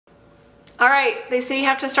All right, they say you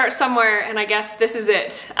have to start somewhere, and I guess this is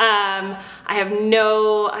it. I have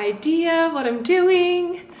no idea what I'm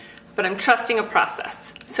doing, but I'm trusting a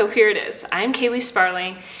process. So here it is. I'm Kaylee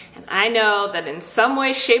Sparling, and I know that in some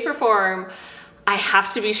way, shape, or form, I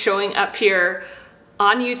have to be showing up here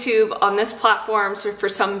on YouTube, on this platform, so for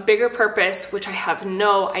some bigger purpose, which I have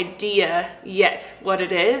no idea yet what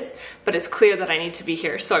it is, but it's clear that I need to be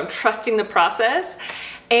here. So I'm trusting the process,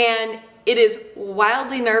 and it is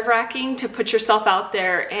wildly nerve-wracking to put yourself out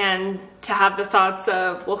there and to have the thoughts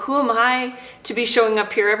of, well, who am I to be showing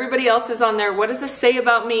up here? Everybody else is on there. What does this say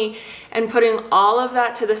about me? And putting all of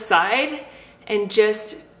that to the side and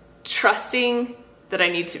just trusting that I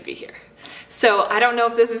need to be here. So I don't know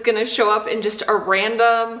if this is gonna show up in just a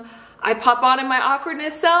random, I pop on in my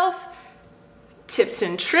awkwardness self, tips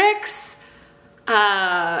and tricks,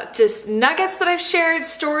 just nuggets that I've shared,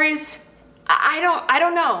 stories. I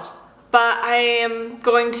don't know. But I am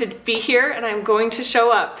going to be here and I'm going to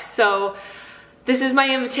show up. So this is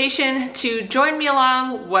my invitation to join me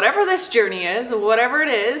along whatever this journey is, whatever it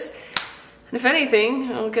is. And if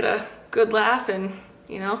anything, I'll get a good laugh and,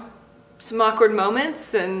 you know, some awkward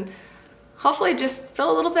moments and hopefully just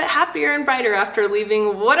feel a little bit happier and brighter after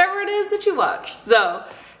leaving whatever it is that you watch. So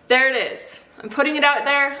there it is. I'm putting it out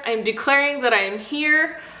there. I'm declaring that I am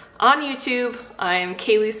here on YouTube. I am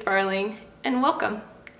Kaylee Sparling, and welcome.